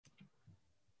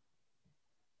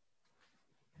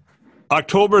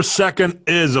October 2nd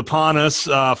is upon us,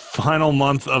 final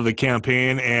month of the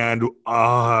campaign. And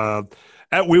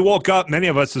we woke up, many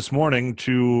of us this morning,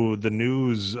 to the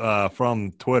news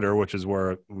from Twitter, which is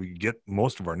where we get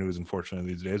most of our news,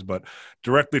 unfortunately, these days, but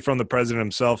directly from the president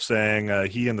himself saying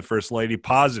he and the first lady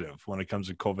positive when it comes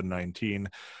to COVID-19.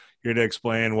 Here to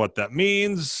explain what that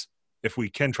means, if we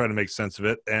can try to make sense of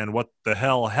it, and what the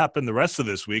hell happened the rest of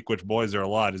this week, which, boys, there are a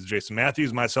lot, is Jason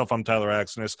Matthews. Myself, I'm Tyler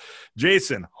Axness.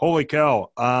 Jason, holy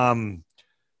cow.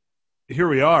 Here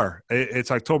we are. It's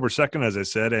October 2nd, as I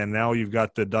said, and now you've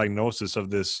got the diagnosis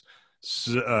of this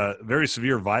very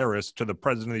severe virus to the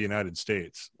president of the United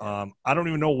States. I don't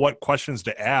even know what questions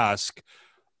to ask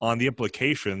on the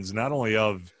implications, not only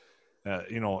of,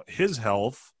 his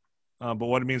health, but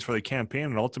what it means for the campaign,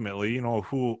 and ultimately,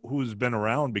 who's been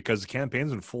around, because the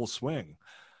campaign's in full swing.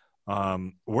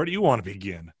 Where do you want to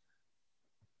begin?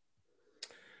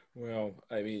 Well,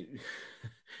 I mean,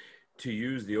 to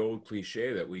use the old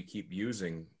cliche that we keep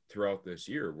using throughout this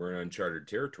year, we're in uncharted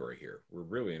territory here. We're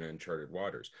really in uncharted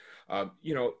waters. A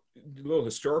little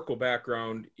historical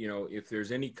background. If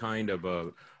there's any kind of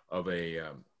a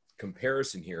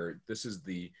comparison here, this is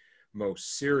the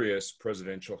most serious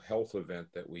presidential health event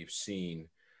that we've seen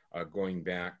going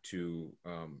back to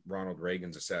Ronald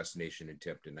Reagan's assassination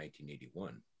attempt in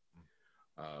 1981,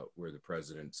 where the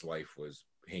president's life was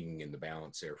hanging in the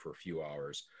balance there for a few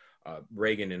hours.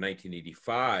 Reagan in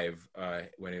 1985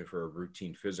 went in for a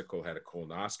routine physical, had a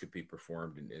colonoscopy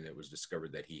performed, and it was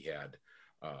discovered that he had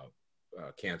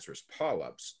cancerous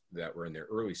polyps that were in their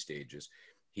early stages.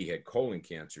 He had colon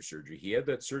cancer surgery. He had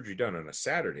that surgery done on a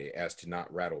Saturday as to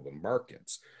not rattle the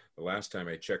markets. The last time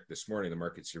I checked this morning, the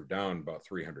markets are down about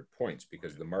 300 points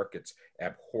because the markets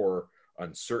abhor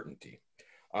uncertainty.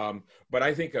 But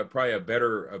I think probably a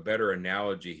better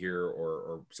analogy here,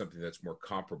 or something that's more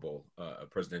comparable, a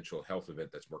presidential health event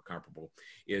that's more comparable,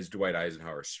 is Dwight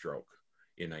Eisenhower's stroke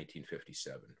in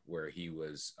 1957, where he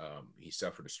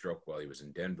suffered a stroke while he was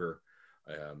in Denver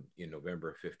in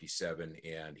November of 57,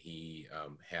 and he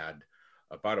had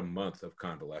about a month of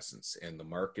convalescence. And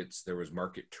there was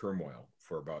market turmoil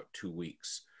for about 2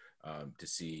 weeks to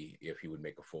see if he would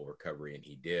make a full recovery, and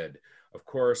he did. Of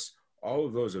course, all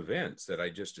of those events that I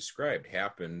just described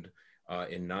happened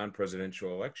in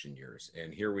non-presidential election years.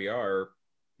 And here we are,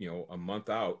 a month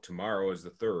out. Tomorrow is the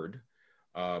 3rd.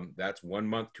 That's 1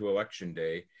 month to election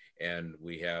day. And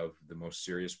we have the most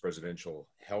serious presidential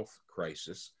health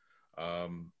crisis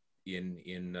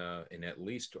in at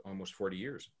least almost 40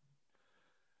 years.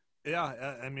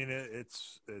 Yeah, I mean,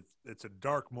 it's a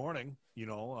dark morning,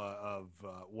 of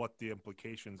what the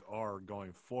implications are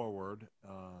going forward.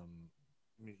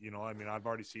 I've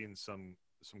already seen some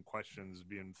questions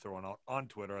being thrown out on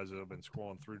Twitter as I've been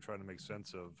scrolling through, trying to make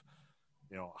sense of,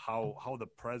 how the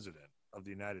president of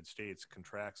the United States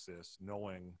contracts this,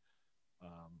 knowing,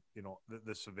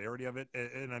 the severity of it.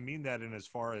 And I mean that in as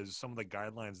far as some of the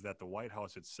guidelines that the White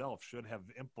House itself should have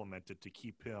implemented to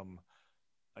keep him,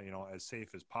 as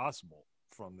safe as possible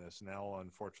from this. Now,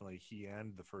 unfortunately, he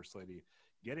and the first lady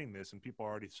getting this, and people are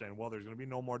already saying, well, there's going to be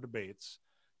no more debates.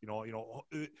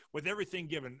 With everything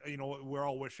given, we're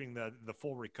all wishing that the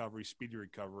full recovery, speedy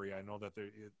recovery. I know that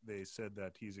they said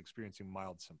that he's experiencing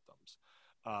mild symptoms,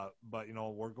 but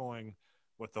we're going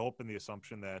with the hope and the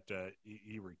assumption that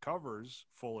he recovers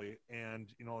fully,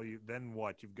 and then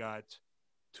what? You've got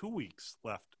 2 weeks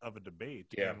left of a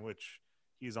debate in which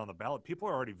he's on the ballot. People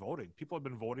are already voting. People have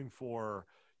been voting for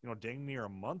dang near a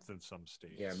month in some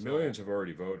states. Yeah, millions have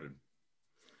already voted.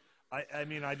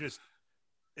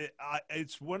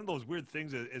 It's one of those weird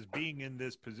things as being in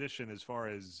this position as far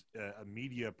as a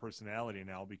media personality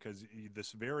now, because the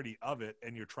severity of it,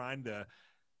 and you're trying to,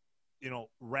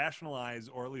 rationalize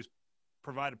or at least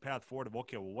provide a path forward of,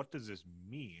 okay, well, what does this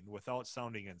mean without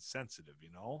sounding insensitive,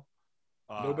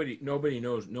 Nobody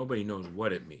knows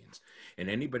what it means, and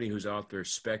anybody who's out there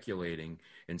speculating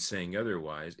and saying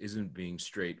otherwise isn't being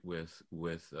straight with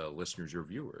listeners or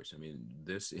viewers. I mean,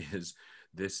 this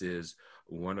is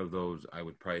one of those, I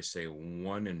would probably say,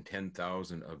 1 in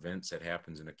 10,000 events that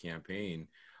happens in a campaign,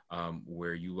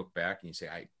 where you look back and you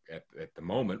say, at the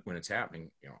moment when it's happening,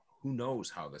 who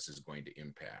knows how this is going to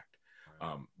impact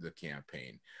the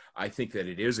campaign. I think that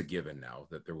it is a given now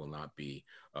that there will not be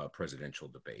presidential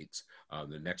debates.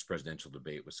 The next presidential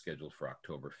debate was scheduled for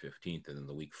October 15th, and then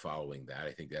the week following that,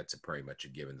 I think that's pretty much a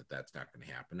given that that's not going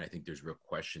to happen. I think there's real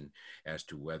question as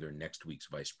to whether next week's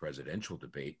vice presidential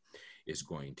debate is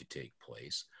going to take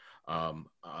place.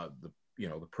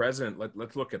 The president,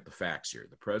 let's look at the facts here.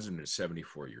 The president is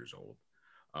 74 years old.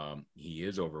 He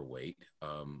is overweight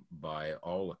by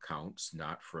all accounts,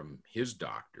 not from his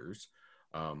doctors,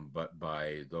 but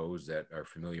by those that are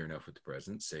familiar enough with the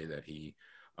president, say that he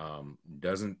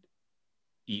doesn't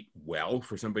eat well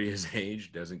for somebody his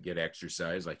age, doesn't get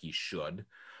exercise like he should,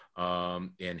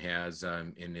 and has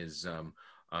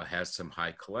has some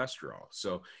high cholesterol.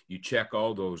 So you check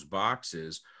all those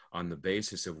boxes on the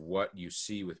basis of what you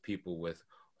see with people with,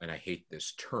 and I hate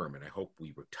this term, and I hope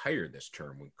we retire this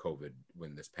term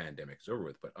when this pandemic is over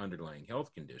with, but underlying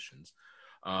health conditions.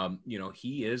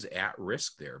 He is at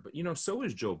risk there, but so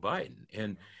is Joe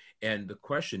Biden. And the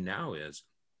question now is,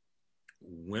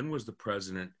 when was the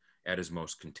president at his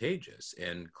most contagious?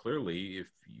 And clearly, if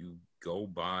you go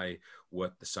by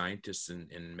what the scientists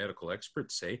and medical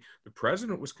experts say, the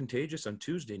president was contagious on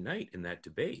Tuesday night in that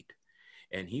debate.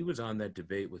 And he was on that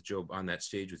debate on that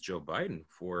stage with Joe Biden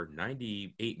for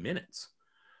 98 minutes.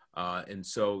 And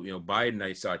so, Biden,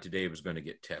 I saw today, was going to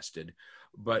get tested.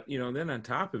 But, then on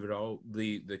top of it all,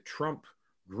 the Trump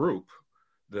group,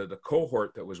 the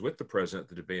cohort that was with the president at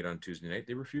the debate on Tuesday night,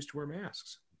 they refused to wear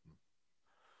masks.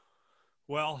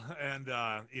 Well, and,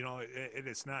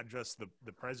 it's not just the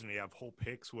president. You have Hope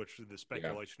Hicks, which the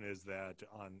speculation is that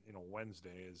on,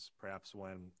 Wednesday is perhaps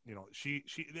when, she,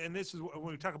 and this is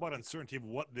when we talk about uncertainty of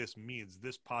what this means,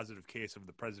 this positive case of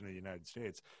the president of the United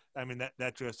States. I mean,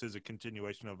 that just is a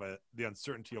continuation of the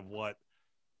uncertainty of what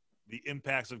the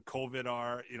impacts of COVID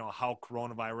are, how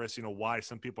coronavirus, why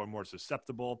some people are more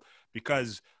susceptible,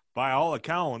 because by all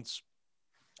accounts,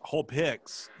 Hope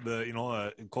Hicks,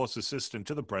 the close assistant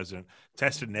to the president,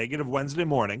 tested negative Wednesday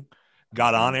morning,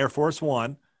 got on Air Force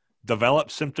One, developed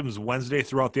symptoms Wednesday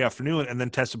throughout the afternoon, and then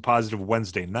tested positive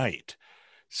Wednesday night.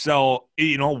 So,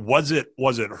 was it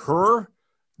her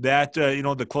that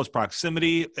the close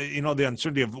proximity, the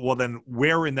uncertainty of, well, then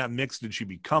where in that mix did she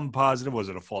become positive? Was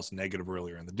it a false negative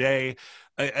earlier in the day?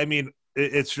 I mean,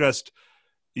 it's just.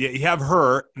 You have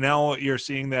her now. You're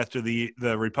seeing that to the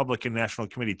Republican National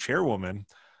Committee chairwoman,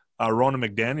 Ronna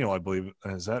McDaniel, I believe.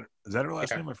 Is that her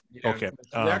last name? Yeah. Okay,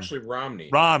 she's actually Romney.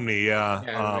 Romney,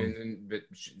 yeah. But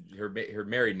her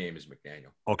married name is McDaniel.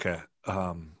 Okay,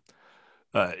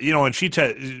 and she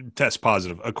tests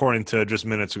positive according to just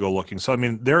minutes ago looking. So I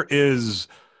mean, there's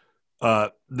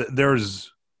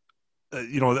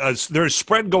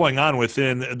spread going on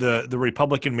within the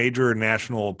Republican major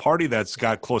national party that's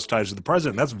got close ties to the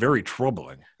president. That's very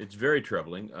troubling. It's very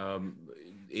troubling.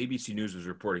 ABC News was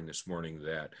reporting this morning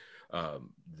that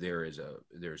there's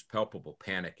palpable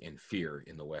panic and fear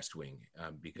in the West Wing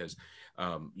because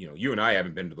you and I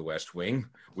haven't been to the West Wing.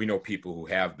 We know people who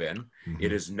have been. Mm-hmm.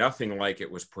 It is nothing like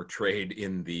it was portrayed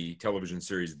in the television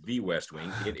series The West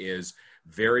Wing. It is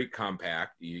very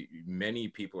compact. Many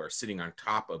people are sitting on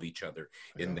top of each other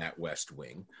in that West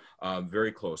Wing,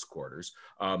 very close quarters.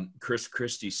 Chris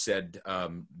Christie said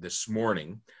this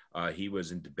morning, he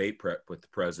was in debate prep with the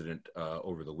president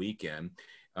over the weekend.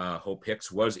 Hope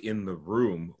Hicks was in the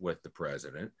room with the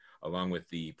president, along with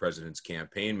the president's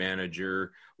campaign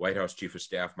manager. White House Chief of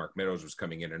Staff Mark Meadows was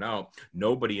coming in and out.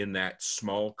 Nobody in that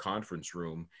small conference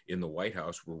room in the White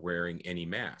House were wearing any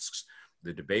masks.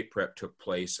 The debate prep took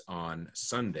place on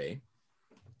Sunday,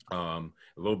 a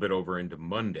little bit over into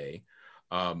Monday.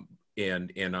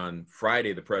 And on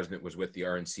Friday, the president was with the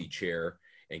RNC chair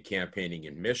and campaigning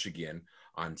in Michigan.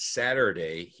 On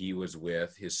Saturday, he was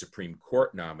with his Supreme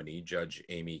Court nominee, Judge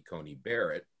Amy Coney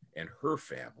Barrett, and her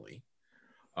family.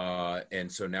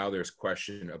 And so now there's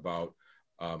question about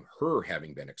her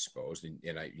having been exposed. And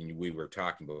we were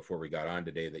talking before we got on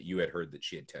today that you had heard that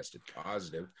she had tested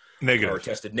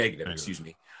negative, excuse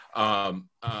me.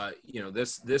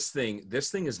 This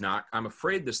thing is not, I'm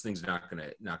afraid this thing's not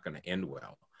going to end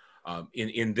well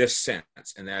in this sense.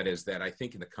 And that is that I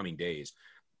think in the coming days,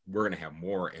 we're going to have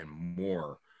more and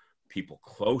more people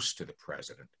close to the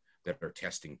president that are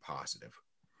testing positive.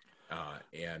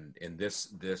 And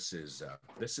this is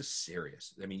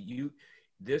serious. I mean,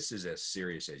 this is as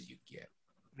serious as you get.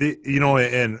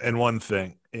 And one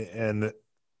thing, and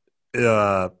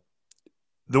the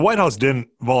White House didn't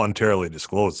voluntarily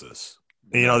disclose this.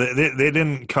 They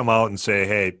didn't come out and say,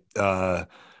 hey,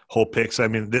 Hope Hicks. I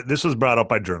mean, this was brought up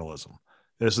by journalism.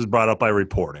 This is brought up by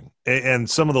reporting. And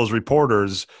some of those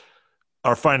reporters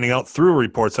are finding out through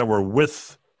reports that were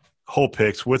with Hope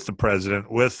Hicks, with the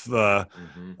president, with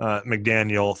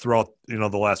McDaniel throughout,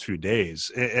 the last few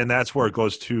days. And that's where it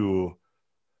goes to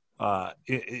the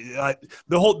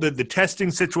testing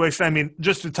situation. I mean,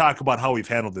 just to talk about how we've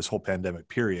handled this whole pandemic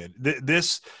period,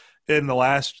 this in the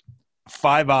last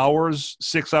 5 hours,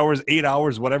 6 hours, 8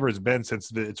 hours, whatever it's been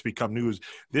since it's become news,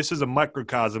 this is a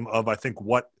microcosm of, I think,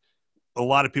 what a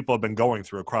lot of people have been going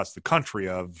through across the country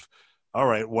of all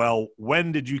right, well,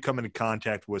 when did you come into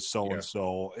contact with Yeah.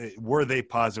 so-and-so? Were they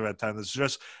positive at the time? It's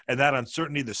just, and that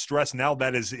uncertainty, the stress now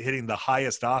that is hitting the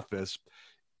highest office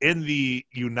in the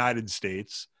United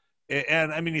States.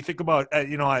 And I mean, you think about,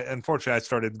 unfortunately, I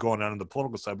started going on the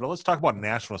political side, but let's talk about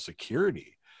national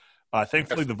security.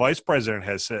 Thankfully, Yes. the vice president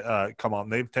has come out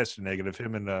and they've tested negative,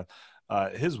 him and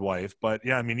his wife. But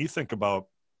yeah, I mean, you think about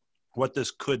what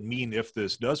this could mean if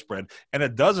this does spread, and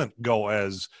it doesn't go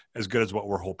as good as what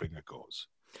we're hoping it goes.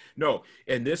 No,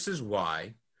 and this is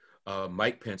why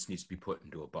Mike Pence needs to be put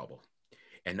into a bubble.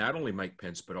 And not only Mike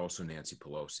Pence, but also Nancy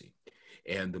Pelosi.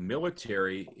 And the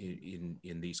military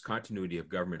in these continuity of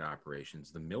government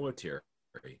operations, the military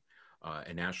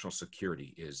and national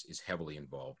security is heavily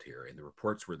involved here. And the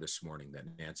reports were this morning that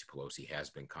Nancy Pelosi has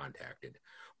been contacted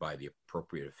by the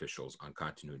appropriate officials on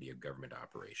continuity of government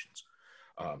operations.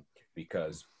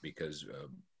 Because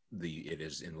it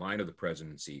is in line of the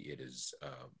presidency, it is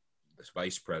the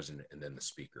vice president and then the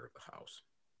Speaker of the House.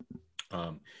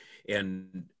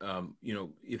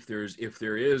 If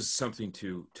there is something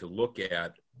to look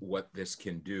at what this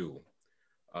can do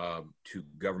to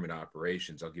government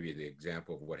operations, I'll give you the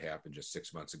example of what happened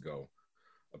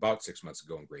about 6 months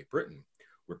ago in Great Britain,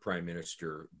 where Prime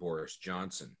Minister Boris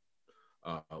Johnson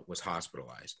was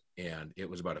hospitalized, and it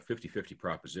was about a 50-50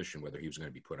 proposition whether he was going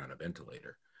to be put on a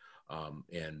ventilator.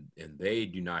 And they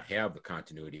do not have the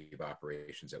continuity of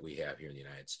operations that we have here in the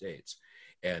United States.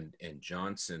 And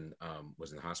Johnson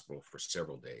was in the hospital for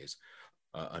several days.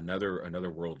 Another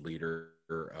world leader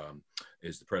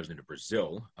is the president of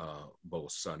Brazil,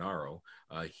 Bolsonaro.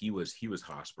 He was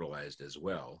hospitalized as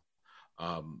well.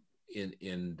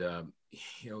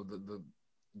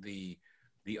 The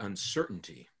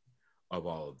uncertainty of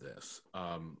all of this.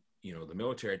 The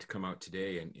military had to come out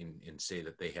today and say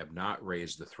that they have not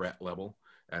raised the threat level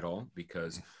at all,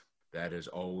 because that is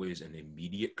always an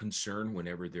immediate concern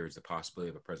whenever there is the possibility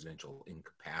of a presidential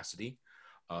incapacity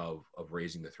of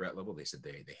raising the threat level. They said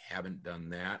they haven't done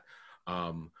that.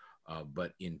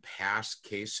 But in past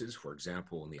cases, for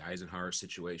example, in the Eisenhower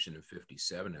situation in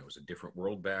 1957, it was a different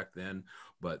world back then,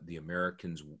 but the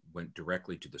Americans went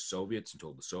directly to the Soviets and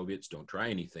told the Soviets, don't try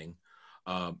anything.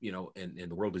 And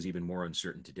the world is even more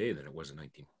uncertain today than it was in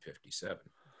 1957.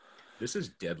 This is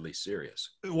deadly serious.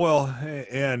 Well,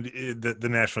 and the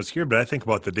national security, but I think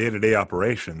about the day-to-day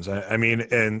operations. I mean,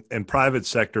 and private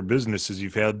sector businesses,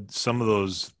 you've had some of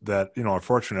those that, are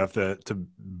fortunate enough to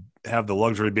have the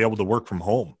luxury to be able to work from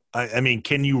home. I mean,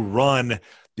 can you run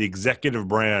the executive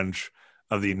branch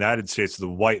of the United States, the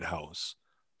White House,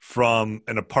 from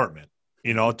an apartment?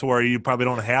 To where you probably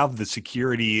don't have the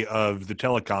security of the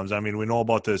telecoms. I mean, we know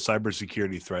about the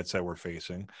cybersecurity threats that we're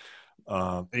facing.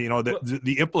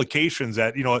 The implications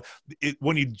that,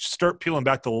 when you start peeling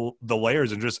back the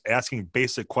layers and just asking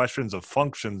basic questions of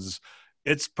functions,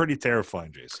 it's pretty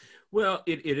terrifying, Jason. Well,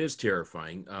 it is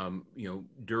terrifying.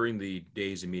 During the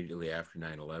days immediately after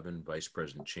 9/11, Vice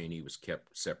President Cheney was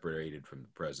kept separated from the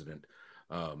president,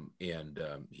 and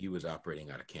he was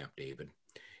operating out of Camp David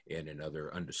and in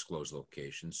other undisclosed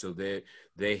locations. So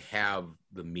they have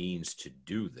the means to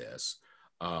do this.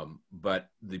 But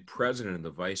the president and the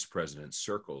vice president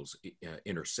circles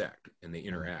intersect and they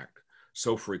interact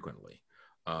so frequently.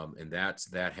 And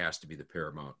that has to be the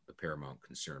paramount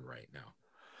concern right now.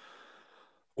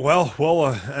 Well,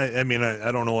 I mean,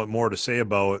 I don't know what more to say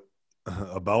about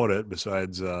it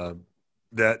besides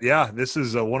that. Yeah, this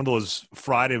is one of those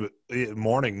Friday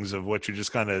mornings of which you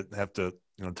just kind of have to,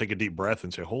 take a deep breath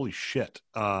and say, holy shit.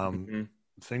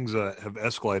 Things have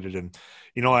escalated. And,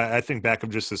 I think back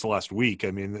of just this last week. I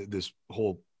mean, this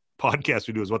whole podcast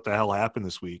we do is what the hell happened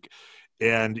this week.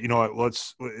 And,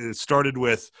 it started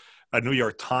with a New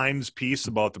York Times piece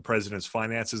about the president's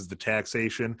finances, the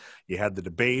taxation. You had the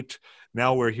debate.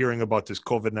 Now we're hearing about this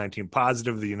COVID-19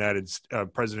 positive, the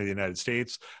president of the United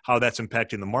States, how that's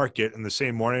impacting the market. And the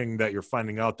same morning that you're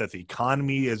finding out that the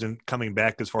economy isn't coming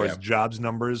back as far as jobs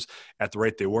numbers at the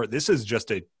rate they were. This is just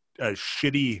a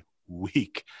shitty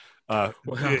week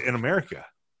in America.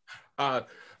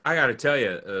 I got to tell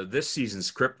you, this season's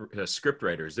script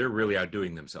writers, they're really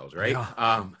outdoing themselves, right?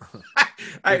 Yeah.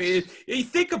 I mean, you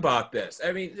think about this.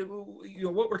 I mean,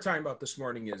 what we're talking about this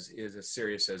morning is as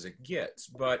serious as it gets.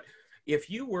 But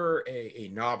if you were a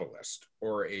novelist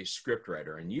or a script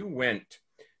writer and you went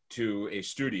to a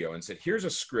studio and said, here's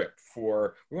a script we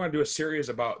want to do a series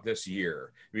about this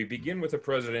year. We begin with a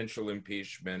presidential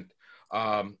impeachment.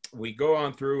 We go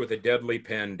on through with a deadly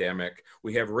pandemic.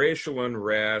 We have racial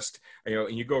unrest,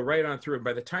 and you go right on through. And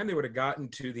by the time they would have gotten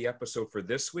to the episode for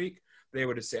this week, they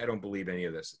would have said, I don't believe any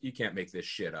of this. You can't make this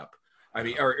shit up. I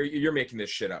mean, or you're making this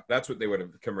shit up. That's what they would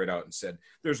have come right out and said.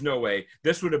 There's no way.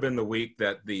 This would have been the week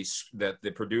that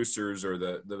the producers or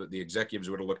the executives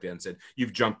would have looked at and said,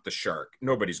 "You've jumped the shark.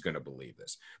 Nobody's going to believe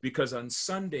this." Because on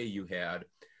Sunday you had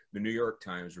the New York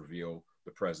Times reveal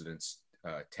the president's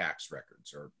tax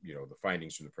records, or the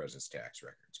findings from the president's tax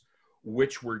records,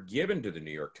 which were given to the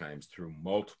New York Times through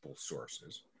multiple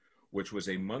sources, which was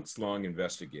a months-long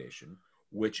investigation,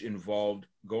 which involved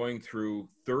going through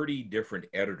 30 different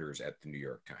editors at the New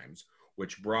York Times,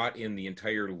 which brought in the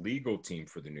entire legal team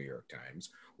for the New York Times,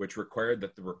 which required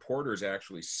that the reporters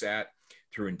actually sat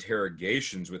through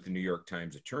interrogations with the New York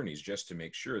Times attorneys just to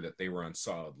make sure that they were on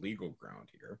solid legal ground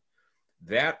here.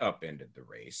 That upended the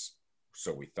race,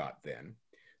 so we thought then.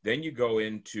 Then you go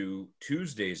into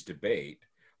Tuesday's debate,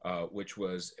 which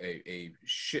was a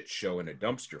shit show and a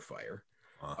dumpster fire.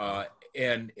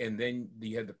 And then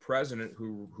you had the president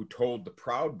who told the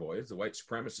Proud Boys, the white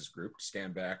supremacist group, to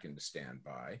stand back and to stand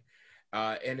by.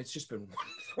 And it's just been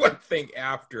one thing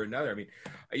after another. I mean,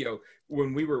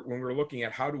 when we were looking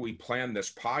at how do we plan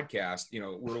this podcast,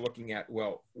 we're looking at,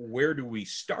 well, where do we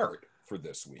start for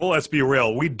this week? Well, let's be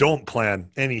real. We don't plan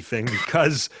anything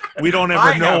because we don't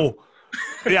ever know.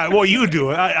 Yeah, well, you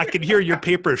do. I can hear your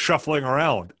papers shuffling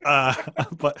around.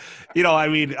 But,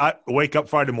 I wake up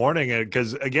Friday morning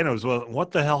because, again, it was, well,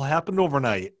 what the hell happened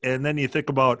overnight? And then you think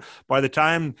about, by the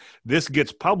time this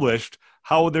gets published,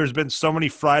 how there's been so many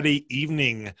Friday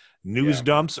evening news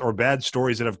dumps or bad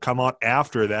stories that have come out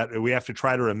after that. We have to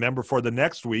try to remember for the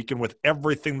next week. And with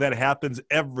everything that happens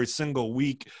every single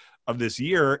week of this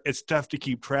year, it's tough to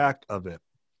keep track of it.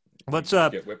 Let's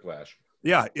get whiplash.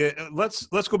 Yeah, let's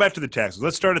go back to the taxes.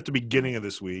 Let's start at the beginning of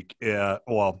this week.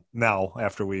 Well, now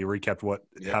after we recapped what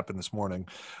happened this morning.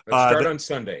 Let's start on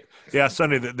Sunday. Yeah,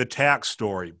 Sunday, the tax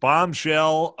story.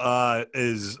 Bombshell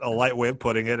is a light way of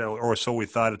putting it, or so we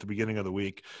thought at the beginning of the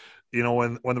week.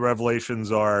 When the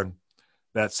revelations are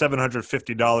that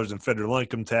 $750 in federal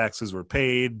income taxes were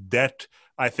paid. Debt,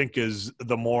 I think, is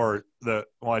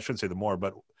I shouldn't say the more,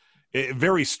 but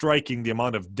very striking, the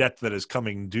amount of debt that is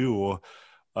coming due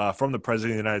from the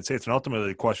president of the United States. And ultimately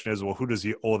the question is, well, who does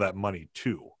he owe that money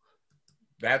to?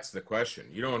 That's the question.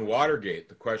 In Watergate,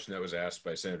 the question that was asked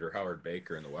by Senator Howard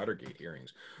Baker in the Watergate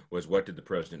hearings was, what did the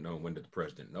president know and when did the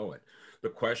president know it? The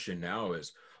question now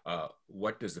is,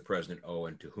 what does the president owe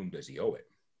and to whom does he owe it?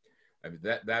 I mean,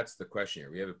 that's the question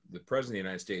here. We have the president of the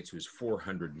United States who's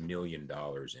 $400 million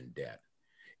in debt.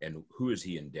 And who is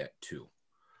he in debt to?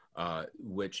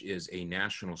 Which is a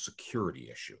national security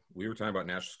issue. We were talking about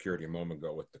national security a moment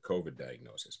ago with the COVID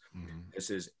diagnosis. Mm-hmm. This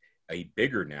is a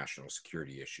bigger national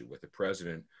security issue with a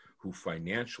president who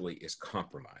financially is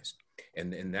compromised.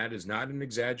 And that is not an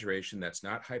exaggeration. That's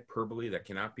not hyperbole. That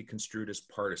cannot be construed as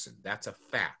partisan. That's a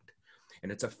fact.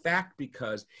 And it's a fact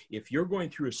because if you're going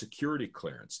through a security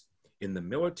clearance in the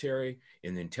military,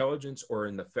 in the intelligence, or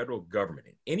in the federal government,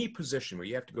 in any position where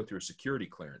you have to go through a security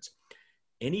clearance,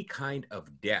 any kind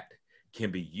of debt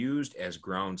can be used as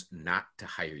grounds not to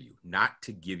hire you, not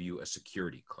to give you a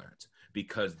security clearance,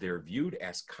 because they're viewed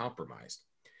as compromised.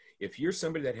 If you're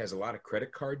somebody that has a lot of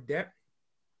credit card debt,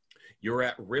 you're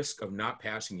at risk of not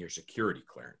passing your security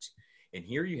clearance. And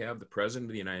here you have the president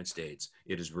of the United States.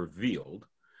 It is revealed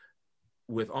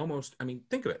with almost,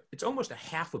 think of it, it's almost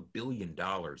 $500 million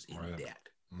in debt.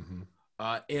 Mm-hmm.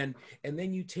 And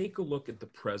then you take a look at the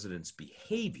president's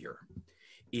behavior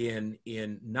in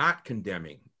not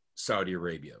condemning Saudi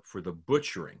Arabia for the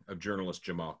butchering of journalist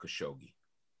Jamal Khashoggi,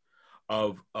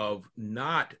 of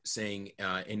not saying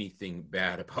anything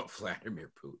bad about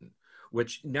Vladimir Putin,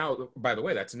 which now, by the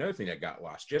way, that's another thing that got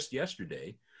lost. Just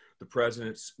yesterday, the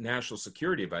president's national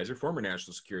security advisor, former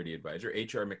national security advisor,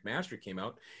 H.R. McMaster, came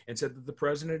out and said that the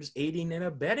president is aiding and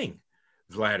abetting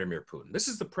Vladimir Putin. This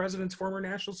is the president's former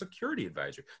national security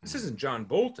advisor. This isn't John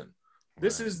Bolton.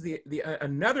 This is the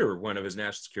another one of his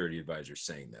national security advisors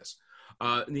saying this.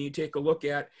 And then you take a look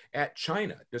at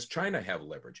China. Does China have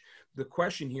leverage? The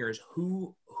question here is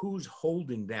who's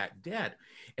holding that debt?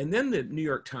 And then the New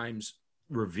York Times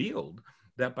revealed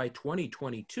that by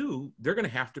 2022, they're going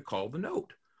to have to call the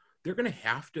note. They're going to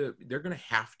have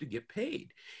to get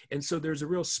paid. And so there's a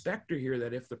real specter here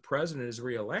that if the president is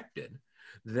reelected,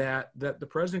 that the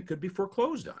president could be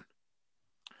foreclosed on.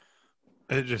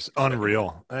 It's just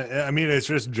unreal. It's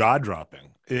just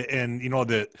jaw-dropping. And,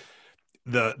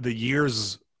 the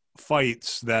years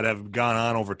fights that have gone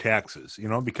on over taxes,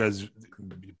 because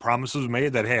promises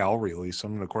made that, hey, I'll release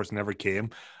them, and of course never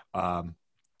came. That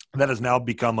has now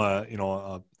become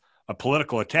a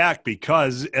political attack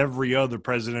because every other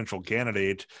presidential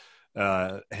candidate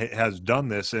has done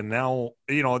this, and now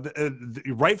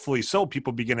rightfully so.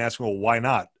 People begin asking, "Well, why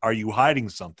not? Are you hiding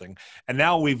something?" And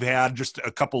now we've had just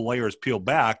a couple layers peeled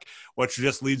back, which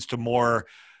just leads to more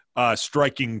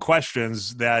striking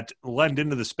questions that lend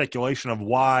into the speculation of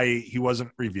why he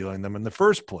wasn't revealing them in the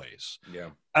first place. Yeah,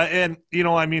 and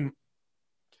I mean,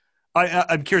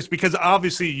 I'm curious because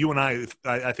obviously you and I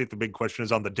think the big question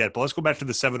is on the debt, but let's go back to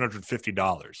the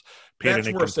 $750 paid in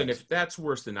income tax. That's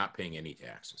worse than not paying any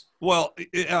taxes. Well,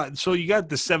 so you got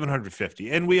the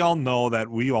 750, and we all know that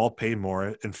we all pay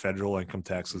more in federal income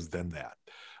taxes than that.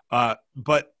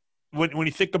 But when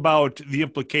you think about the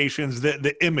implications,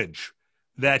 the image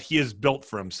that he has built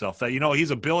for himself, that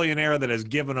he's a billionaire that has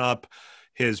given up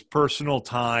his personal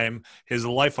time, his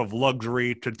life of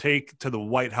luxury to take to the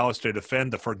White House to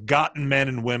defend the forgotten men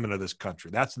and women of this country.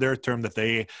 That's their term that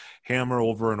they hammer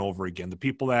over and over again. The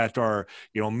people that are,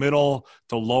 middle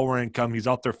to lower income, he's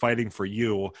out there fighting for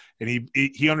you, and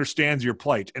he understands your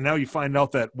plight. And now you find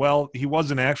out that, well, he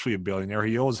wasn't actually a billionaire.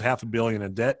 He owes $500 million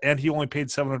in debt, and he only paid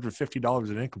 $750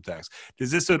 in income tax.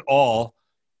 Does this at all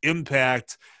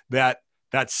impact that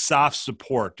soft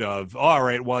support of, all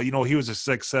right, well, he was a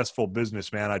successful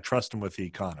businessman, I trust him with the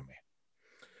economy?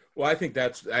 Well, I think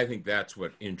that's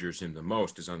what injures him the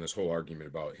most, is on this whole argument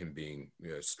about him being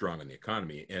strong in the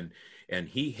economy, and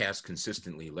he has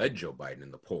consistently led Joe Biden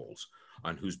in the polls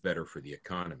on who's better for the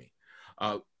economy.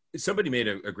 Somebody made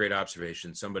a great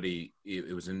observation.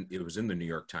 It was in the New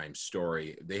York Times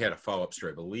story. They had a follow-up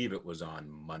story. I believe it was on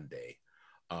Monday.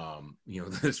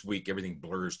 This week everything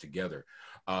blurs together.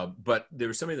 But there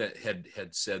was somebody that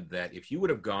had said that if you would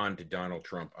have gone to Donald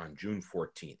Trump on June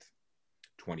 14th,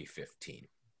 2015,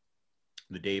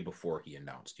 the day before he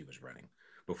announced he was running,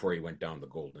 before he went down the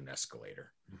golden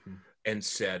escalator, and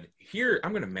said, "Here,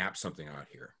 I'm going to map something out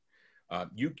here.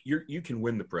 You can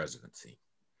win the presidency,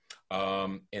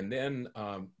 but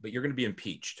you're going to be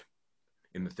impeached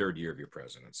in the third year of your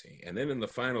presidency, and then in the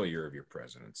final year of your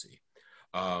presidency,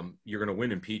 you're going to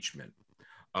win impeachment.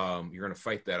 You're going to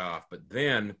fight that off. But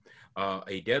then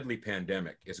a deadly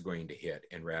pandemic is going to hit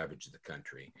and ravage the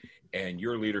country, and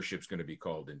your leadership is going to be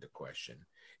called into question,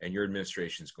 and your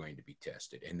administration is going to be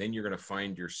tested. And then you're going to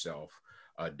find yourself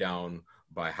down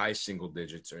by high single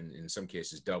digits, or in some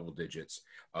cases double digits,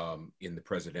 in the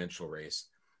presidential race.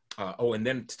 And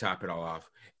then to top it all off,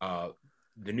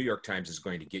 the New York Times is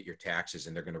going to get your taxes,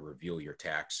 and they're going to reveal your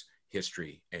tax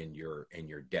history and your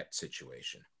debt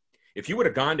situation." If you would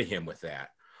have gone to him with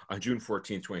that on June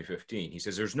 14, 2015, he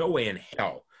says, there's no way in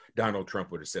hell Donald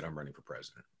Trump would have said, "I'm running for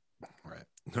president." Right.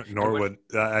 Nor would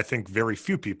I think very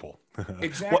few people.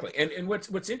 Exactly. And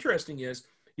what's interesting is,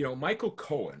 Michael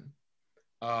Cohen,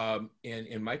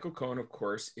 and Michael Cohen, of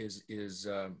course, is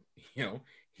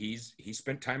he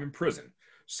spent time in prison.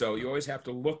 So you always have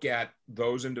to look at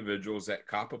those individuals that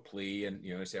cop a plea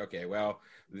and, say, okay, well,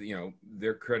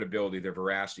 their credibility, their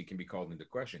veracity can be called into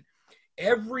question.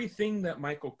 Everything that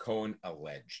Michael Cohen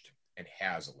alleged and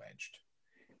has alleged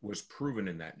was proven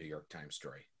in that New York Times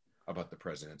story about the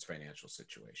president's financial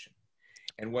situation.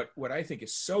 And what I think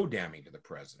is so damning to the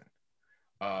president,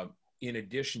 in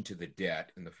addition to the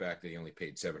debt and the fact that he only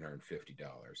paid $750,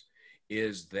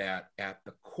 is that at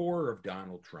the core of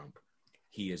Donald Trump,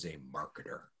 he is a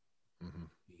marketer. Mm-hmm.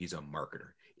 He's a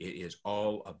marketer. It is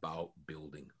all about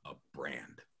building a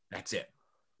brand. That's it.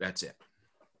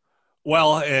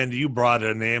 Well, and you brought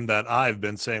a name that I've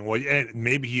been saying, well,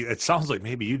 it sounds like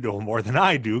maybe you know more than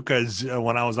I do, because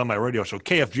when I was on my radio show,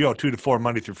 KFGO 2 to 4,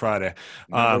 Monday through Friday.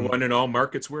 Number one in all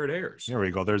markets where it airs. There we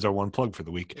go. There's our one plug for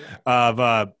the week.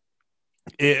 Yeah.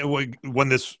 When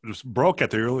this broke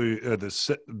at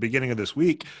the beginning of this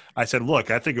week, I said, look,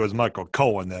 I think it was Michael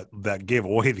Cohen that gave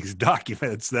away these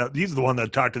documents. That he's the one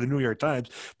that talked to the New York Times.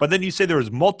 But then you say there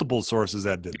was multiple sources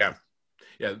that did.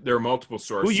 Yeah, there are multiple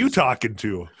sources. Who are you talking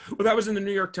to? Well, that was in the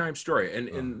New York Times story.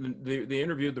 And they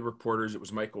interviewed the reporters. It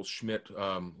was Michael Schmidt,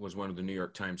 was one of the New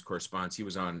York Times correspondents. He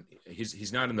was on,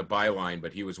 he's not in the byline,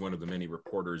 but he was one of the many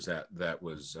reporters that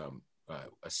was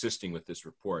assisting with this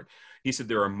report. He said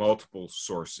there are multiple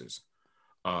sources,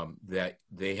 that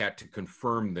they had to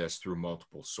confirm this through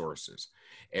multiple sources.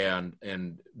 And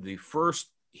the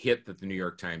first hit that the New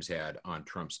York Times had on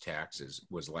Trump's taxes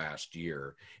was last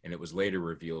year, and it was later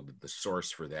revealed that the source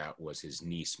for that was his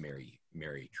niece,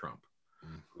 Mary Trump,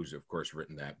 who's of course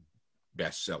written that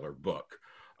bestseller book,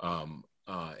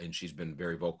 and she's been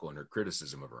very vocal in her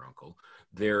criticism of her uncle.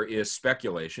 There is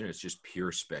speculation, it's just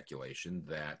pure speculation,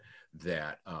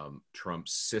 that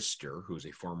Trump's sister, who's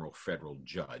a former federal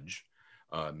judge,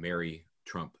 Mary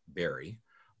Trump Berry,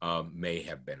 may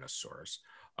have been a source.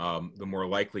 The more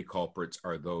likely culprits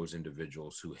are those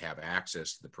individuals who have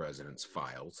access to the president's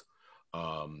files,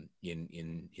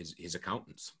 in his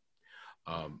accountants.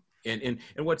 And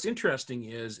what's interesting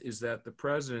is that the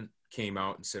president came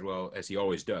out and said, well, as he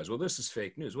always does, well, this is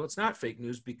fake news. Well, it's not fake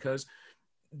news because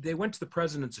they went to the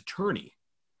president's attorney.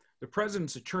 The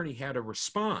president's attorney had a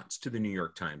response to the New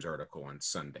York Times article on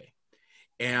Sunday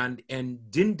and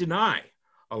didn't deny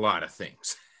a lot of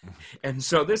things. And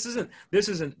so this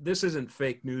isn't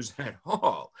fake news at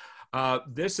all.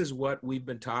 This is what we've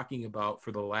been talking about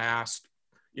for the last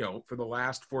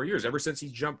 4 years, ever since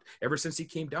he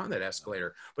came down that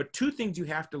escalator. But two things you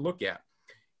have to look at.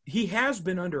 He has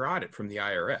been under audit from the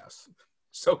IRS.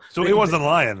 So he wasn't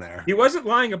lying there. He wasn't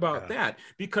lying about that,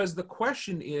 because the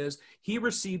question is, he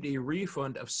received a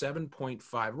refund of around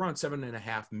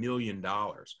 $7.5 million.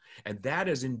 And that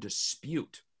is in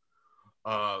dispute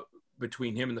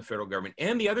between him and the federal government.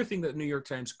 And the other thing that the New York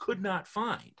Times could not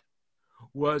find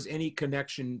was any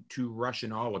connection to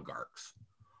Russian oligarchs.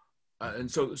 And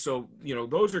so,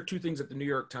 those are two things that the New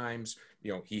York Times,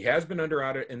 he has been under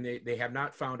audit, and they have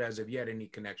not found as of yet any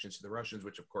connections to the Russians,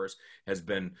 which of course has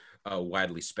been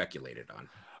widely speculated on.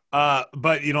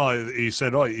 But he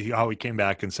said, how he came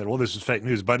back and said, well, this is fake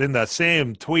news. But in that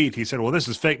same tweet, he said, well, this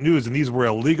is fake news, and these were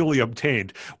illegally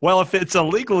obtained. Well, if it's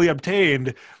illegally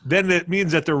obtained, then it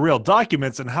means that they're real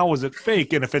documents, and how is it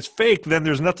fake? And if it's fake, then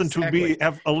there's nothing to be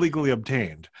illegally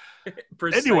obtained.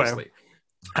 Precisely. Anyway.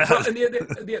 Well, and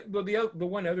the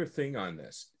one other thing on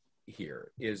this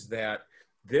here is that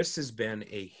this has been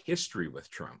a history with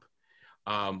Trump,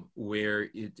 where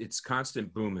it's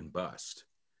constant boom and bust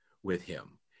with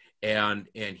him, and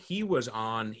he was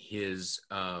on his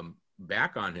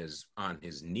back on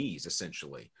his knees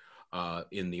essentially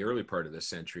in the early part of the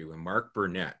century when Mark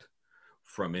Burnett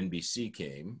from NBC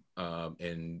came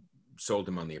and sold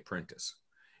him on The Apprentice,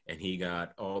 and he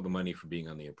got all the money for being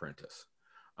on The Apprentice.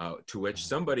 To which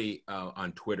somebody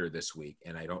on Twitter this week,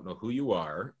 and I don't know who you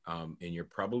are, and you're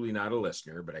probably not a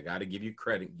listener, but I got to give you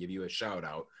credit, give you a shout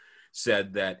out,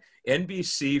 said that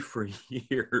NBC for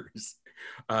years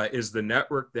is the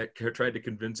network that tried to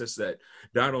convince us that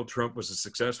Donald Trump was a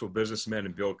successful businessman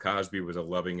and Bill Cosby was a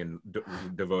loving and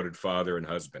devoted father and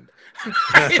husband.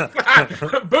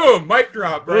 Boom, mic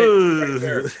drop right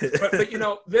there. But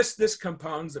this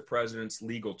compounds the president's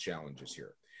legal challenges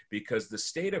here, because the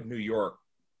state of New York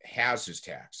has his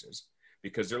taxes,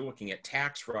 because they're looking at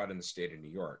tax fraud in the state of New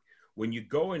York. When you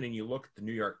go in and you look at the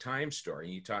New York Times story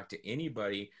and you talk to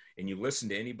anybody and you listen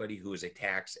to anybody who is a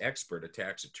tax expert, a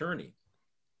tax attorney,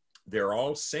 they're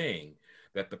all saying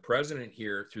that the president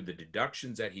here, through the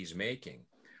deductions that he's making,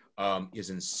 is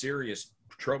in serious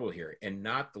trouble here. And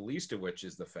not the least of which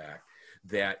is the fact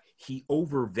that he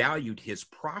overvalued his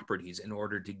properties in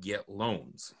order to get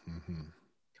loans,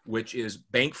 which is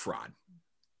bank fraud.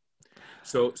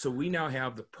 So we now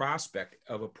have the prospect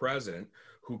of a president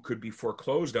who could be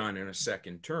foreclosed on in a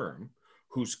second term,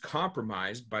 who's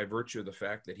compromised by virtue of the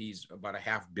fact that he's about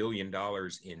 $500 million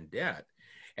in debt.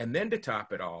 And then to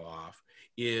top it all off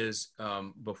is,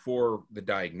 before the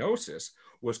diagnosis,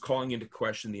 was calling into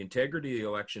question the integrity of the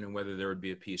election and whether there would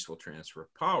be a peaceful transfer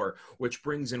of power, which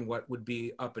brings in what would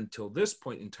be up until this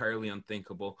point entirely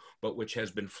unthinkable, but which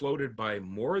has been floated by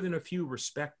more than a few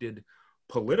respected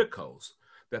politicos,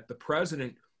 that the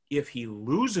president, if he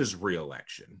loses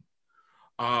re-election,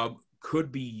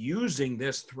 could be using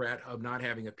this threat of not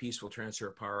having a peaceful transfer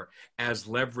of power as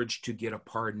leverage to get a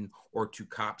pardon or to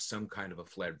cop some kind of a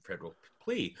federal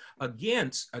plea.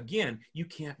 Again, you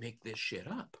can't make this shit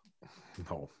up.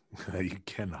 No, you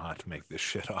cannot make this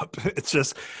shit up. It's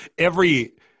just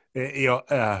every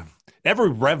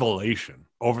revelation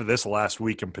over this last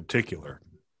week in particular,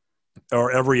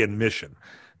 or every admission,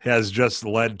 has just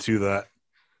led to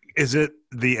is it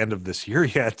the end of this year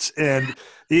yet? And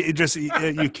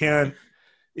you can't.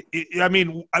 I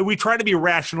mean, we try to be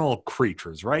rational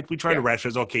creatures, right? We try to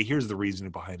rationalize, okay, here's the reason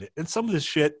behind it. And some of this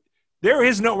shit, there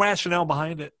is no rationale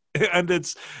behind it. And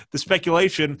it's the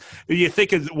speculation. You think,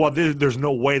 there's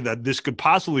no way that this could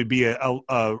possibly be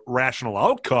a rational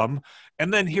outcome.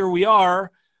 And then here we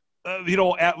are,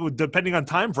 depending on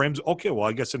time frames. Okay, well,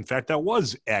 I guess in fact that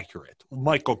was accurate.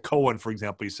 Michael Cohen, for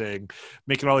example, he's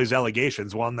making all these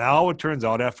allegations. Well, now it turns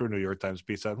out after a New York Times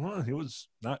piece that he was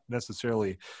not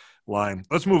necessarily lying.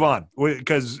 Let's move on,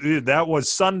 because that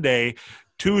was Sunday.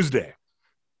 Tuesday,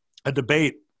 a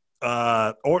debate.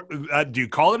 Do you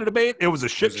call it a debate? It was a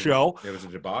shit show. It was a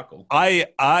debacle. I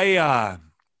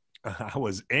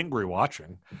was angry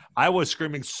watching. I was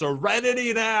screaming,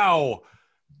 "Serenity now!"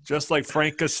 Just like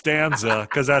Frank Costanza,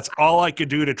 because that's all I could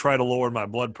do to try to lower my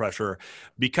blood pressure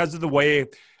because of the way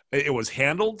it was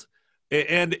handled.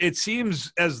 And it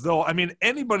seems as though, I mean,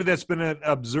 anybody that's been an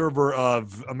observer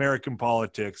of American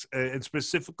politics, and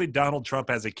specifically Donald Trump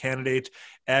as a candidate,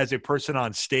 as a person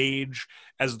on stage,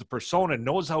 as the persona,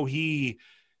 knows how he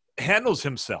handles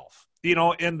himself. In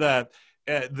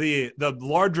the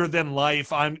larger than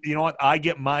life, I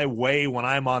get my way when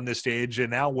I'm on this stage,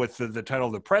 and now with the title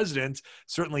of the president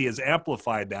certainly has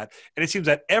amplified that. And it seems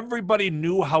that everybody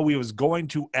knew how he was going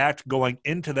to act going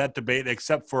into that debate,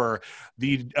 except for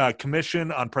the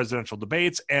Commission on Presidential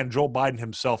Debates and Joe Biden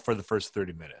himself for the first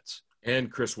 30 minutes.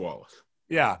 And Chris Wallace.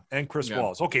 Yeah, and Chris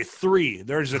Wallace. Okay, three.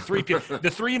 There's the three people.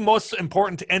 The three most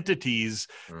important entities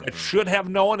that should have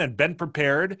known and been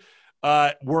prepared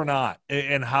were not,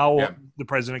 and how the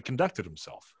president conducted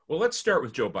himself. Well, let's start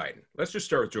with Joe Biden. Let's just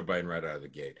start with Joe Biden right out of the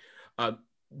gate.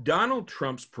 Donald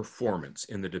Trump's performance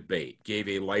in the debate gave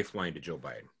a lifeline to Joe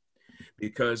Biden,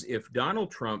 because if Donald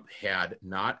Trump had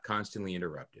not constantly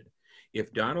interrupted,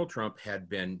 if Donald Trump had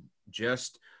been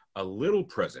just a little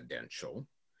presidential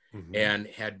and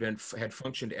had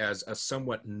functioned as a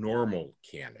somewhat normal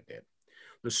candidate,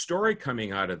 the story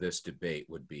coming out of this debate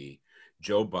would be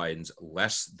Joe Biden's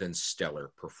less than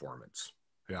stellar performance.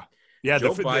 Yeah.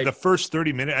 The first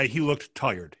 30 minutes, he looked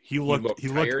tired. He looked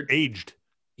aged.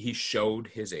 He showed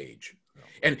his age.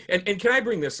 And can I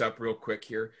bring this up real quick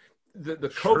here? The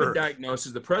COVID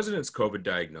diagnosis, the president's COVID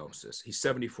diagnosis, he's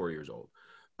 74 years old.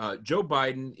 Joe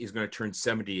Biden is going to turn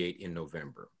 78 in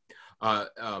November.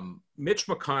 Mitch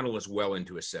McConnell is well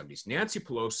into his 70s. Nancy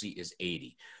Pelosi is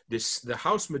 80. The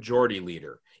House Majority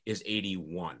Leader is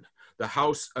 81. The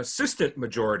House Assistant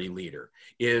Majority Leader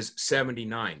is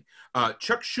 79.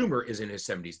 Chuck Schumer is in his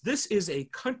 70s. This is a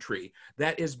country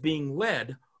that is being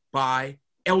led by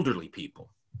elderly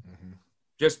people.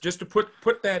 Just to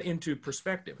put that into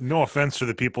perspective. No offense to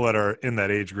the people that are in that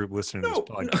age group listening to this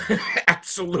podcast. No,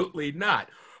 absolutely not.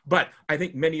 But I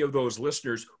think many of those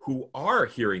listeners who are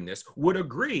hearing this would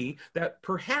agree that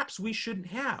perhaps we shouldn't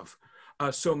have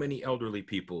so many elderly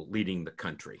people leading the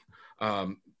country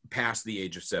past the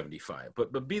age of 75.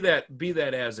 But be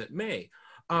that as it may,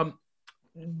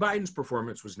 Biden's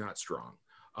performance was not strong.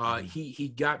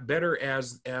 He got better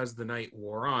as the night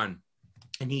wore on,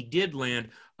 and he did land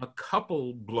a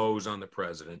couple blows on the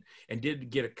president and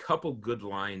did get a couple good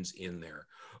lines in there.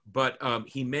 But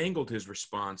he mangled his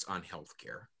response on health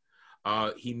care.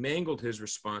 He mangled his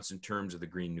response in terms of the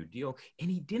Green New Deal, and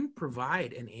he didn't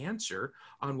provide an answer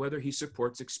on whether he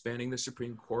supports expanding the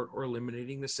Supreme Court or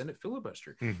eliminating the Senate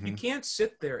filibuster. You can't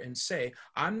sit there and say,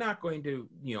 I'm not going to,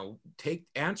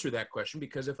 answer that question,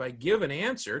 because if I give an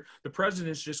answer, the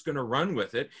president is just going to run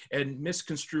with it and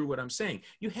misconstrue what I'm saying.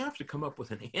 You have to come up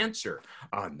with an answer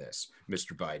on this,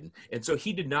 Mr. Biden. And so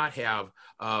he did not have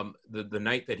the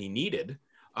night that he needed.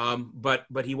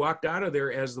 But he walked out of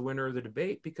there as the winner of the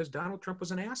debate because Donald Trump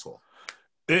was an asshole.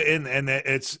 And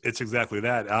it's exactly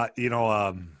that.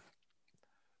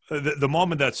 The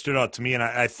moment that stood out to me, and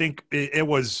I think it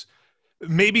was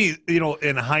maybe,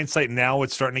 in hindsight now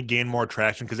it's starting to gain more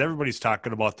traction because everybody's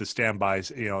talking about the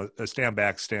standbys, a stand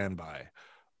back, standby.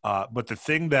 But the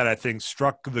thing that I think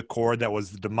struck the chord that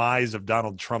was the demise of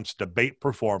Donald Trump's debate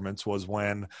performance was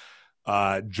when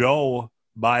Joe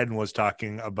Biden was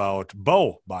talking about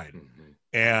Beau Biden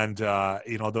and,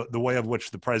 the way of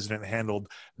which the president handled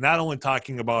not only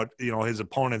talking about, his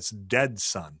opponent's dead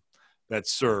son that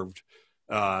served,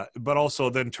 but also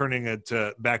then turning it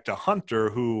back to Hunter,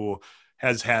 who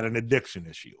has had an addiction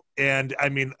issue. And I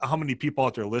mean, how many people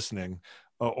out there listening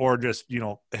or just,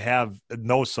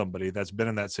 know somebody that's been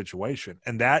in that situation?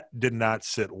 And that did not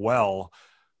sit well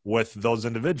with those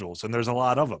individuals. And there's a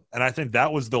lot of them. And I think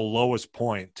that was the lowest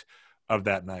point of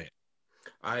that night.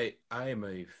 I am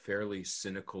a fairly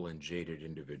cynical and jaded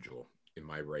individual in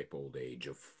my ripe old age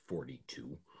of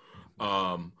 42.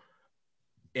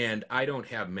 And I don't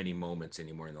have many moments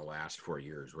anymore in the last 4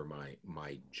 years where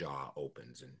my jaw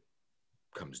opens and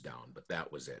comes down, but that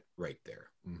was it right there.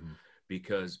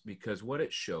 Because what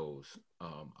it shows,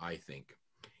 I think,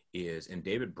 is, and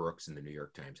David Brooks in the New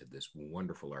York Times had this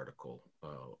wonderful article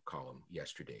column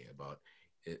yesterday about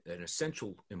an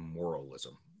essential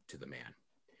immoralism to the man.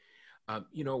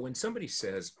 When somebody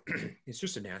says, it's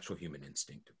just a natural human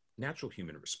instinct, natural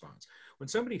human response. When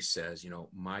somebody says,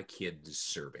 my kid is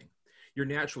serving, your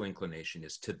natural inclination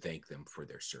is to thank them for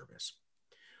their service.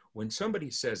 When somebody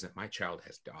says that my child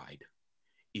has died,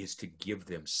 is to give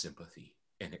them sympathy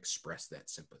and express that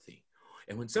sympathy.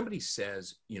 And when somebody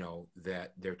says,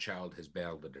 that their child has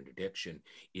battled an addiction,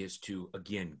 is to,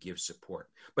 again, give support.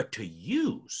 But to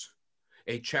use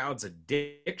a child's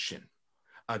addiction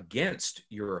against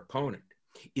your opponent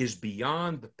is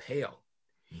beyond the pale.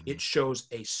 It shows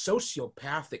a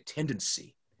sociopathic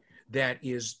tendency that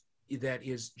is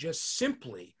just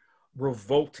simply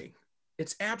revolting.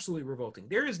 It's absolutely revolting.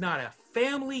 There is not a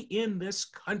family in this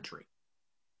country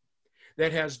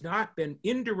that has not been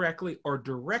indirectly or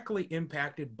directly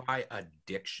impacted by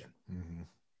addiction. Mm-hmm.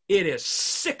 It is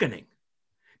sickening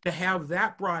to have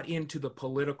that brought into the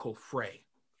political fray.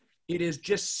 It is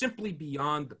just simply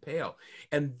beyond the pale.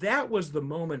 And that was the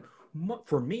moment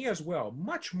for me as well,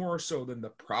 much more so than the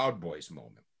Proud Boys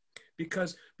moment,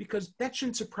 because that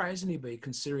shouldn't surprise anybody,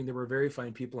 considering there were very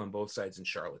fine people on both sides in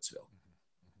Charlottesville.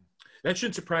 That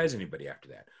shouldn't surprise anybody after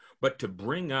that. But to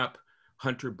bring up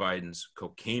Hunter Biden's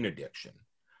cocaine addiction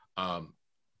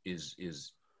is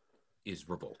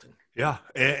revolting. Yeah,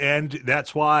 and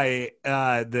that's why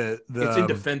it's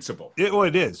indefensible.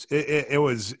 It is. It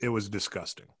was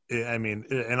disgusting. I mean,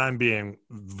 and I'm being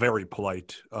very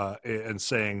polite and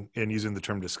saying and using the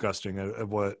term disgusting of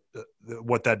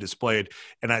what that displayed,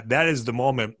 and that is the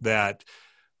moment that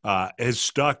has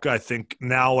stuck, I think,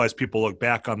 now as people look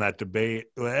back on that debate.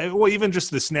 Well, even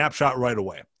just the snapshot right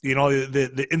away. You know,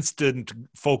 the instant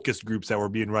focus groups that were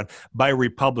being run by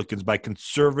Republicans, by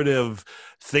conservative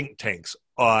think tanks.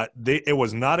 It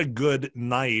was not a good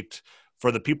night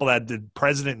for the people that the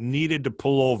president needed to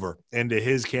pull over into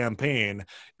his campaign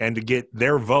and to get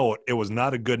their vote. It was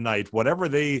not a good night. Whatever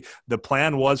the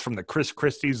plan was from the Chris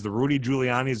Christies, the Rudy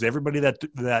Giulianis, everybody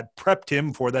that prepped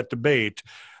him for that debate,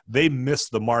 they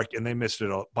missed the mark, and they missed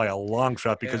it by a long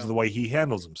shot because of the way he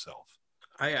handles himself.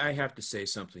 I have to say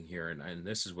something here, and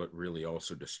this is what really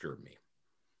also disturbed me.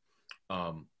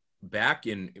 Back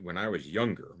when I was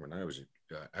younger,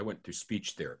 I went through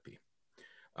speech therapy.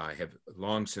 I have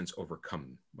long since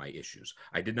overcome my issues.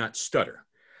 I did not stutter,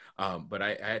 but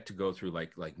I had to go through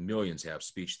like millions have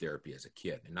speech therapy as a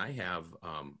kid, and I have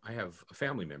a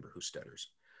family member who stutters.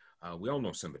 We all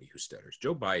know somebody who stutters.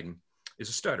 Joe Biden is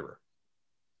a stutterer.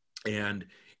 And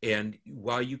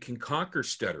while you can conquer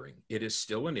stuttering, it is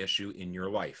still an issue in your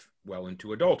life well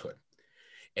into adulthood.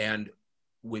 And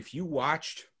if you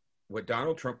watched what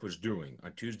Donald Trump was doing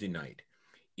on Tuesday night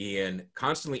in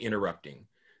constantly interrupting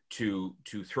to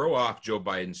throw off Joe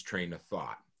Biden's train of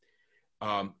thought,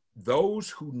 those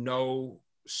who know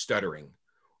stuttering,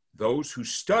 those who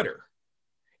stutter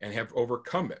and have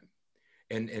overcome it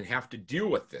and have to deal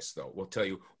with this, though, will tell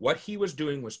you what he was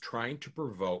doing was trying to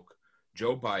provoke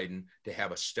Joe Biden to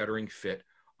have a stuttering fit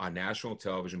on national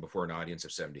television before an audience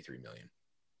of 73 million.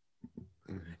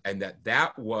 Mm-hmm. And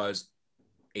that was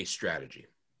a strategy.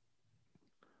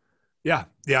 Yeah.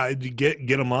 Get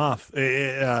him off.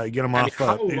 Get him off.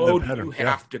 How low do you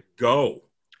have to go?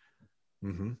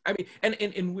 Mm-hmm. I mean,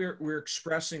 and we're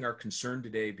expressing our concern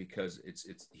today because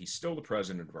he's still the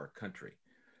president of our country,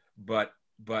 but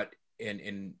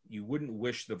you wouldn't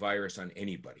wish the virus on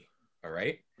anybody. All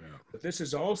right. Yeah. But this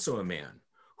is also a man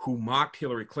who mocked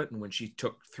Hillary Clinton when she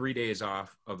took 3 days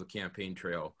off of the campaign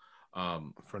trail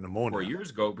for pneumonia 4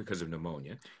 years ago because of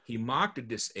pneumonia. He mocked a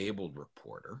disabled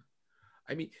reporter.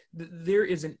 I mean, there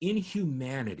is an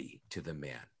inhumanity to the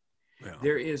man. Yeah.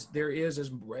 There is,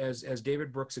 as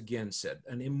David Brooks again said,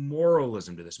 an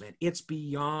immoralism to this man. It's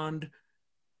beyond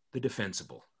the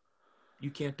defensible.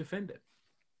 You can't defend it.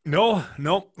 No.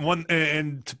 One,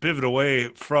 and to pivot away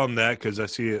from that, because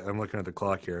I'm looking at the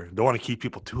clock here. Don't want to keep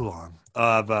people too long.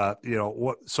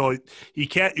 So you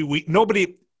can't.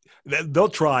 Nobody. They'll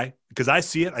try, because I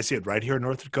see it right here in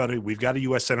North Dakota. We've got a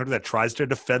U.S. senator that tries to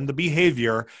defend the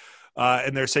behavior,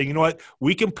 and they're saying, you know what,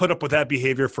 we can put up with that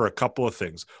behavior for a couple of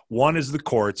things. One is the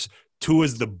courts. Two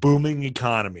is the booming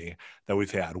economy that we've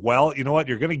had. Well, you know what,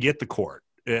 you're going to get the court.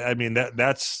 I mean,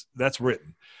 that's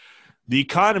written. The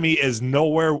economy is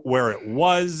nowhere where it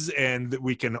was, and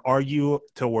we can argue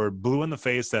till we're blue in the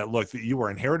face that, look, you were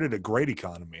inherited a great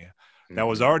economy that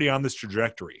was already on this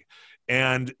trajectory.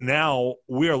 And now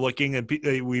we are looking at,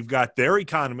 we've got their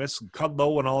economists,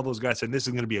 Kudlow and all those guys saying this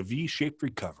is going to be a V-shaped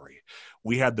recovery.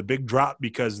 We had the big drop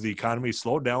because the economy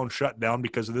slowed down, shut down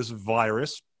because of this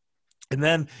virus. And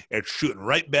then it's shooting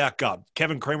right back up.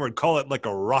 Kevin Kramer would call it like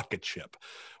a rocket ship.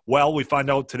 Well, we find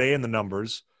out today in the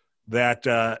numbers that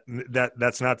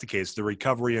that's not the case. The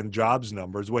recovery in jobs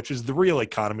numbers, which is the real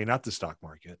economy, not the stock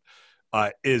market,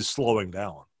 is slowing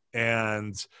down.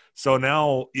 And so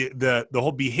now the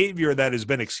whole behavior that has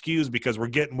been excused because we're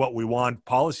getting what we want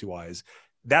policy-wise,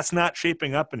 that's not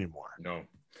shaping up anymore. No.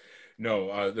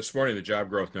 This morning, the job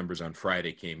growth numbers on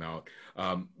Friday came out.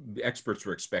 The experts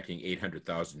were expecting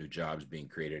 800,000 new jobs being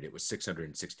created. It was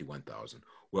 661,000,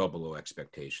 well below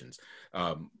expectations.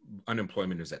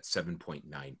 Unemployment is at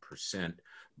 7.9%.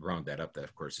 Round that up, that,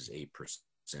 of course, is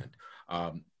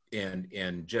 8%.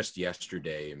 And just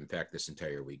yesterday, in fact, this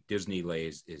entire week, Disney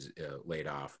laid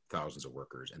off thousands of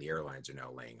workers, and the airlines are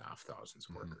now laying off thousands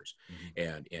of workers.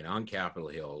 And on Capitol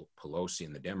Hill, Pelosi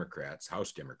and the Democrats,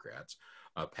 House Democrats,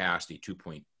 passed a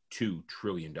 $2.2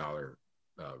 trillion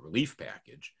relief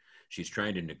package. She's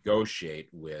trying to negotiate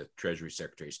with Treasury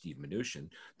Secretary Steve Mnuchin.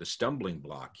 The stumbling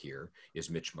block here is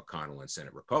Mitch McConnell and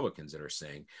Senate Republicans that are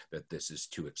saying that this is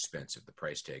too expensive. The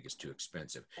price tag is too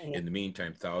expensive. In the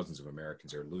meantime, thousands of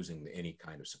Americans are losing any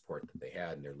kind of support that they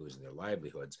had, and they're losing their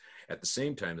livelihoods. At the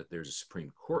same time that there's a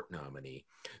Supreme Court nominee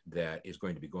that is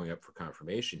going to be going up for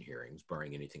confirmation hearings,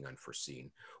 barring anything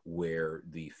unforeseen, where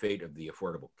the fate of the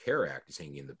Affordable Care Act is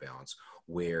hanging in the balance,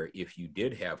 where if you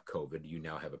did have COVID, you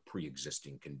now have a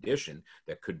pre-existing condition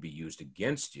that could be used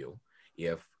against you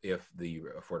if the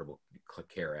Affordable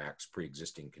Care Act's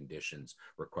pre-existing conditions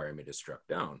requirement is struck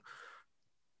down.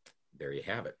 There you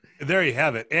have it. There you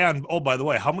have it. And by the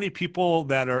way, how many people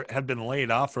that have been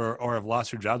laid off or have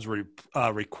lost their jobs lost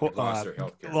their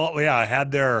health care? Well, yeah,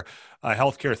 had their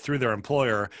health care through their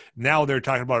employer. Now they're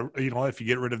talking about, if you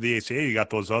get rid of the ACA, you got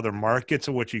those other markets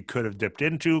in which you could have dipped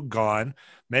into, gone.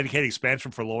 Medicaid expansion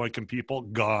for low-income people,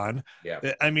 gone. Yeah.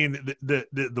 I mean,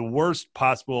 the worst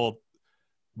possible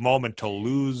moment to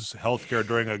lose healthcare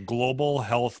during a global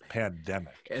health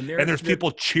pandemic. And there's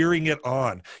people cheering it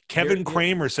on. Kevin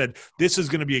Cramer said this is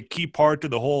going to be a key part to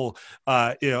the whole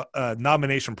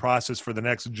nomination process for the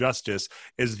next justice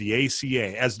is the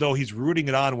ACA, as though he's rooting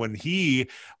it on when he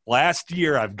last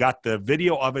year, I've got the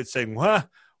video of it saying,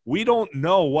 we don't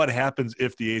know what happens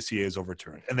if the ACA is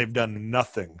overturned. And they've done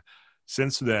nothing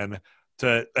since then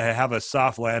to have a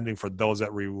soft landing for those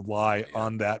that rely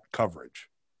on that coverage.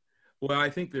 Well,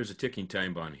 I think there's a ticking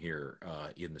time bomb here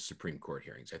in the Supreme Court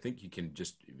hearings. I think you can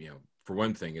just, for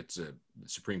one thing, the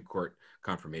Supreme Court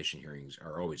confirmation hearings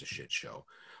are always a shit show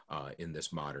in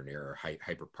this modern era,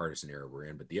 hyper-partisan era we're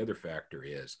in. But the other factor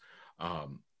is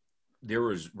there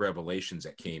was revelations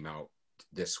that came out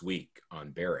this week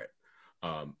on Barrett,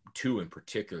 two in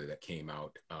particular that came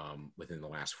out within the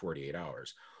last 48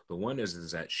 hours. The one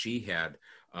is that she had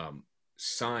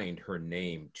signed her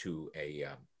name to a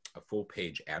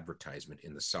full-page advertisement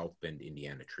in the South Bend,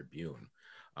 Indiana Tribune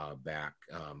back,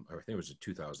 I think it was in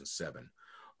 2007,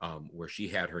 where she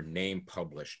had her name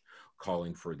published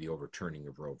calling for the overturning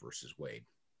of Roe versus Wade.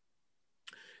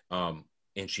 And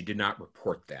she did not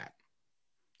report that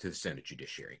to the Senate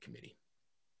Judiciary Committee.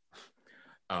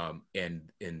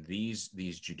 And these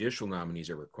judicial nominees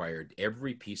are required,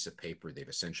 every piece of paper they've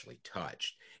essentially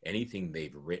touched, anything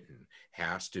they've written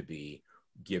has to be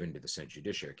given to the Senate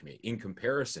Judiciary Committee. In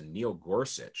comparison, Neil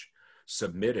Gorsuch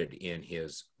submitted in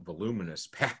his voluminous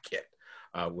packet,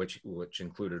 which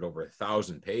included over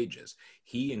 1,000 pages,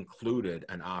 he included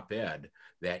an op-ed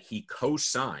that he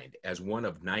co-signed as one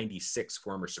of 96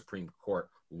 former Supreme Court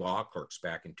law clerks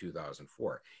back in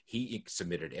 2004. He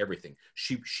submitted everything.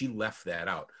 She left that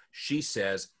out. She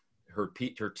says, her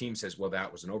team says, well,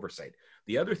 that was an oversight.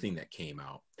 The other thing that came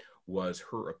out was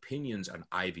her opinions on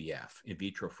IVF, in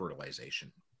vitro fertilization,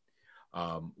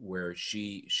 where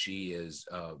she is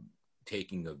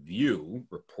taking a view,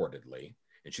 reportedly,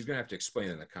 and she's going to have to explain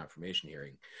in the confirmation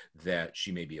hearing, that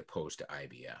she may be opposed to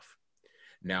IVF.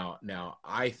 Now,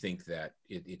 I think that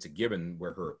it's a given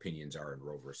where her opinions are in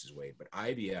Roe versus Wade, but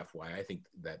IVF, why I think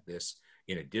that this,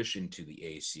 in addition to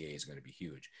the ACA, is going to be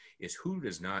huge, is who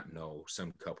does not know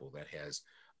some couple that has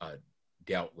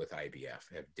dealt with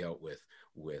IVF, have dealt with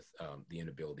the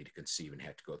inability to conceive and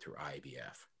had to go through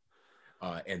IVF.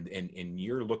 And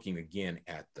you're looking again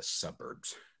at the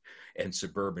suburbs and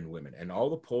suburban women. And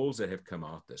all the polls that have come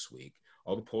out this week,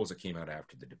 all the polls that came out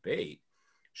after the debate,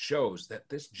 shows that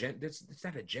it's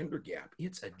not a gender gap,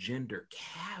 it's a gender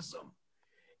chasm.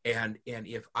 And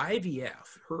if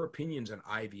IVF, her opinions on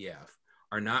IVF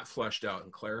are not fleshed out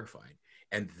and clarified,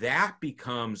 and that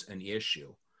becomes an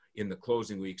issue in the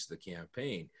closing weeks of the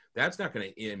campaign, that's not going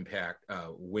to impact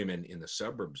women in the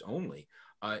suburbs only.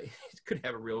 It could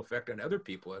have a real effect on other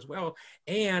people as well.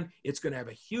 And it's going to have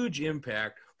a huge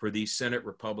impact for these Senate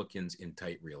Republicans in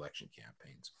tight reelection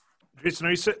campaigns. Jason,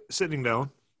 are you sitting down?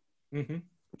 Mm-hmm.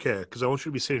 Okay, because I want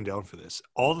you to be sitting down for this.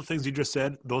 All the things you just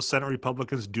said, those Senate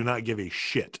Republicans do not give a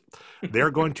shit. They're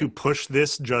going to push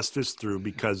this justice through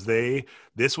because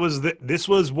this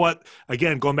was what,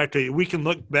 again, going back to, we can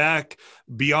look back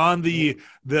beyond the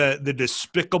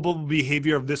despicable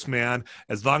behavior of this man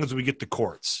as long as we get to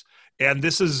courts. And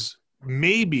this is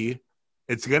maybe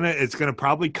it's gonna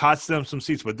probably cost them some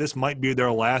seats, but this might be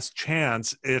their last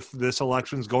chance if this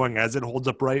election's going as it holds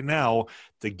up right now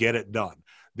to get it done.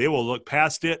 They will look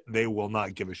past it. They will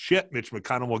not give a shit. Mitch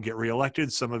McConnell will get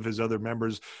reelected. Some of his other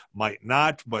members might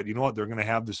not, but you know what? They're going to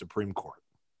have the Supreme Court.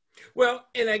 Well,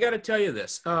 and I got to tell you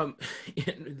this. I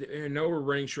know we're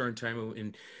running short on time,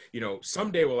 and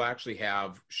someday we'll actually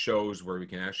have shows where we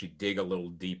can actually dig a little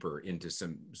deeper into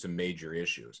some major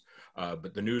issues.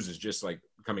 But the news is just like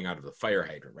coming out of the fire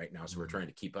hydrant right now, so we're trying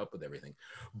to keep up with everything.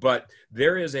 But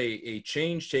there is a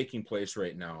change taking place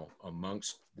right now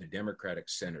amongst the Democratic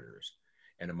senators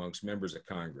and amongst members of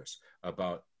Congress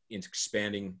about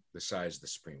expanding the size of the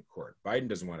Supreme Court. Biden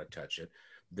doesn't want to touch it.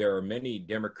 There are many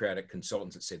Democratic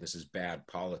consultants that say this is bad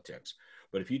politics.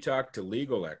 But if you talk to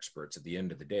legal experts at the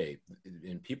end of the day,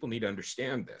 and people need to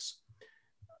understand this,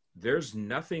 there's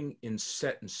nothing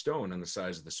set in stone on the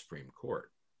size of the Supreme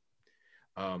Court.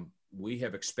 We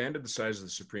have expanded the size of the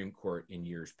Supreme Court in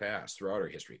years past throughout our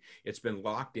history. It's been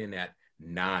locked in at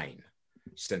 9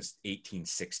 since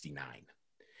 1869.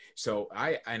 So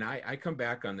I come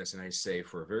back on this and I say,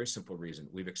 for a very simple reason,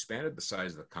 we've expanded the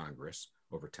size of the Congress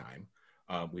over time.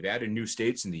 We've added new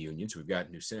states in the union, so we've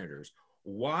got new senators.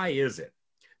 Why is it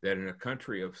that in a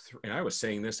country of, and I was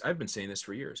saying this, I've been saying this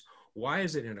for years, why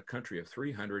is it in a country of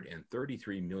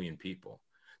 333 million people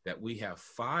that we have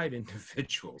 5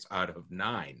 individuals out of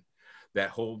 9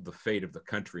 that hold the fate of the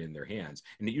country in their hands?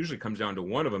 And it usually comes down to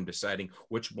one of them deciding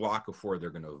which block of 4 they're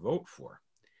going to vote for.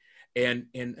 And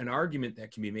an argument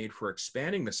that can be made for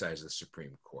expanding the size of the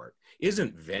Supreme Court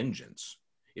isn't vengeance.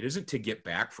 It isn't to get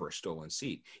back for a stolen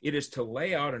seat. It is to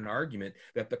lay out an argument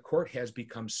that the court has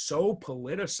become so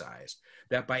politicized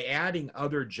that by adding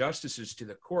other justices to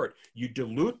the court, you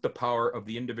dilute the power of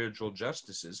the individual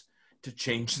justices to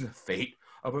change the fate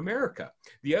of America.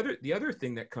 The other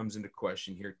thing that comes into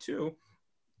question here too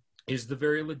is the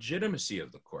very legitimacy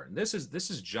of the court. And this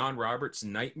is John Roberts'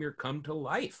 nightmare come to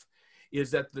life,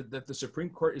 is that the Supreme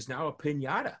Court is now a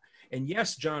piñata. And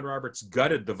yes, John Roberts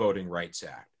gutted the Voting Rights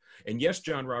Act. And yes,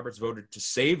 John Roberts voted to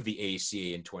save the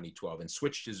ACA in 2012 and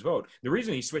switched his vote. The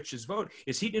reason he switched his vote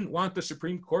is he didn't want the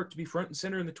Supreme Court to be front and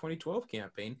center in the 2012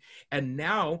 campaign. And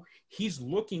now he's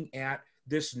looking at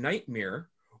this nightmare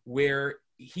where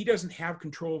he doesn't have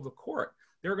control of the court.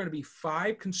 There are going to be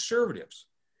 5 conservatives,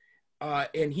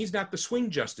 and he's not the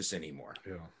swing justice anymore.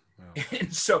 Yeah.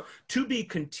 And so to be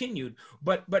continued,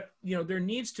 but there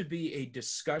needs to be a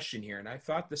discussion here. And I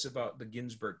thought this about the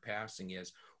Ginsburg passing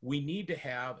is we need to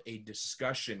have a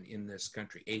discussion in this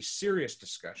country, a serious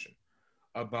discussion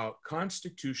about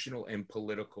constitutional and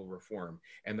political reform.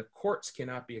 And the courts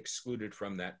cannot be excluded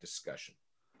from that discussion.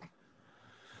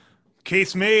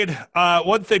 Case made.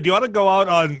 One thing, do you want to go out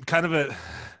on kind of a,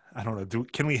 I don't know,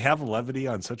 can we have levity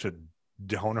on such a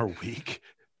downer week?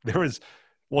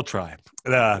 We'll try.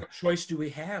 What choice do we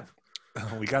have?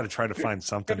 We got to try to find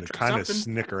something to kind of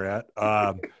snicker at.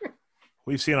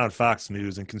 We've seen on Fox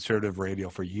News and conservative radio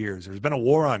for years, there's been a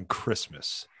war on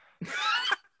Christmas.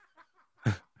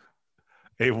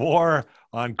 A war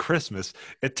on Christmas.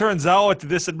 It turns out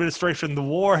this administration, the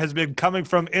war has been coming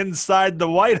from inside the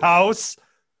White House.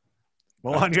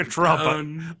 Melania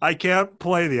Trump. I can't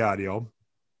play the audio.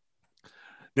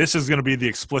 This is going to be the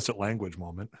explicit language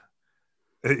moment,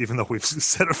 even though we've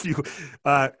said a few.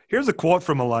 Here's a quote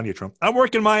from Melania Trump. I'm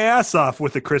working my ass off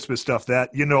with the Christmas stuff that,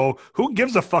 who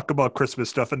gives a fuck about Christmas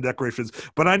stuff and decorations,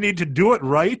 but I need to do it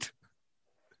right.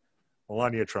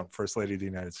 Melania Trump, First Lady of the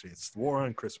United States. The war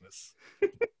on Christmas.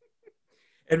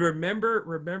 And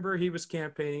remember he was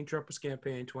campaigning, Trump was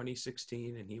campaigning in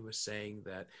 2016, and he was saying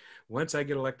that once I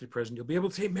get elected president, you'll be able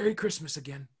to say Merry Christmas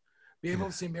again. Be able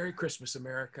to say Merry Christmas,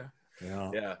 America.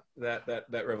 Yeah,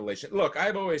 that revelation. Look,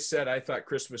 I've always said I thought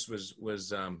Christmas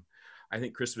was I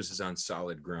think Christmas is on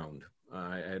solid ground.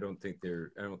 I don't think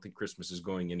Christmas is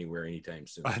going anywhere anytime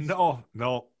soon.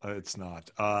 No, it's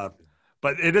not.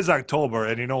 But it is October,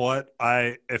 and you know what?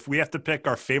 If we have to pick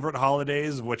our favorite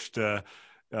holidays, which to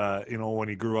when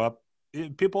you grew up,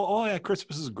 people, oh yeah,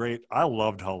 Christmas is great. I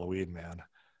loved Halloween, man.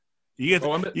 You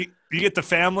get the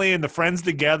family and the friends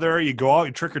together. You go out,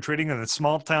 you trick or treating in a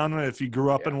small town if you grew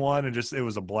up in one, and it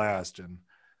was a blast. And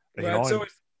it's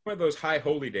always one of those high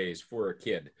holy days for a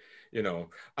kid.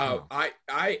 I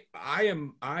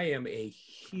am a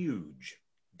huge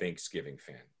Thanksgiving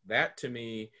fan. That to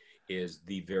me is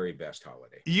the very best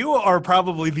holiday. You are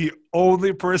probably the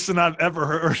only person I've ever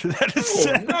heard that is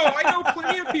said. No, I know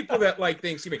plenty of people that like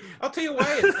Thanksgiving. I'll tell you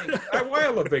why I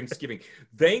love Thanksgiving.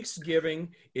 Thanksgiving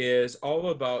is all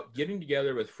about getting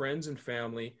together with friends and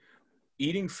family,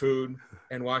 eating food,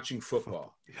 and watching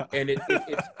football. Yeah. And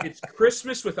it's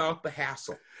Christmas without the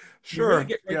hassle. Sure. You really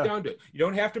get right down to it. You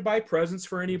don't have to buy presents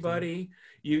for anybody.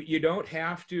 You don't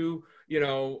have to,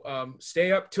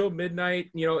 stay up till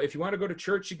midnight. If you want to go to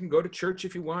church, you can go to church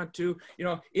if you want to.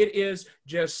 It is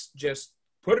just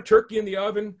put a turkey in the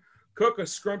oven, cook a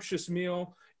scrumptious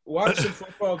meal, watch some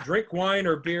football, drink wine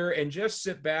or beer, and just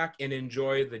sit back and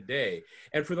enjoy the day.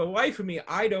 And for the life of me,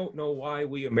 I don't know why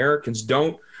we Americans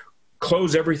don't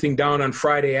close everything down on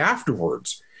Friday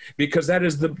afterwards, because that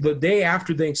is the day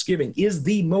after Thanksgiving is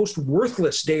the most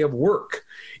worthless day of work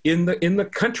in the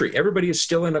country. Everybody is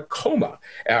still in a coma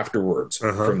afterwards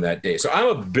from that day. So I'm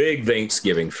a big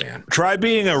Thanksgiving fan. Try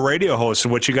being a radio host in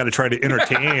which you got to try to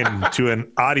entertain to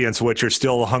an audience which are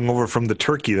still hungover from the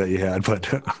turkey that you had.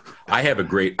 But I have a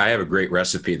great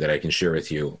recipe that I can share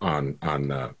with you on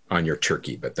your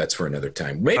turkey, but that's for another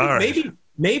time.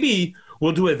 Maybe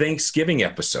we'll do a Thanksgiving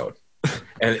episode.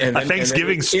 And a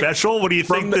Thanksgiving special? What do you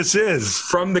think this is?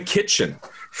 From the kitchen.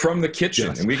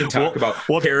 Yes. And we can talk about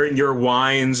pairing your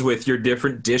wines with your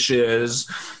different dishes.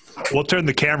 We'll turn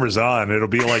the cameras on. It'll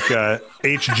be like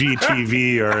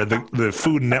HGTV or the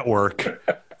Food Network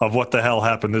of what the hell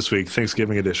happened this week,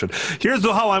 Thanksgiving edition. Here's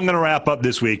how I'm going to wrap up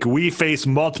this week. We face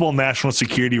multiple national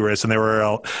security risks, and there were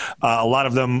a lot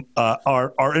of them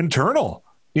are internal.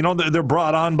 They're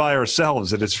brought on by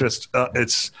ourselves, and it's just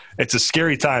it's a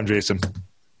scary time, Jason.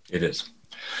 It is.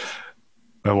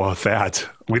 Oh, well, that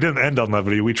we didn't end on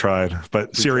levity. We tried,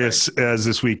 but serious as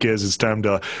this week is, it's time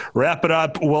to wrap it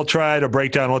up. We'll try to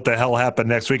break down what the hell happened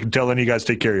next week. Until then, you guys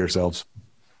take care of yourselves.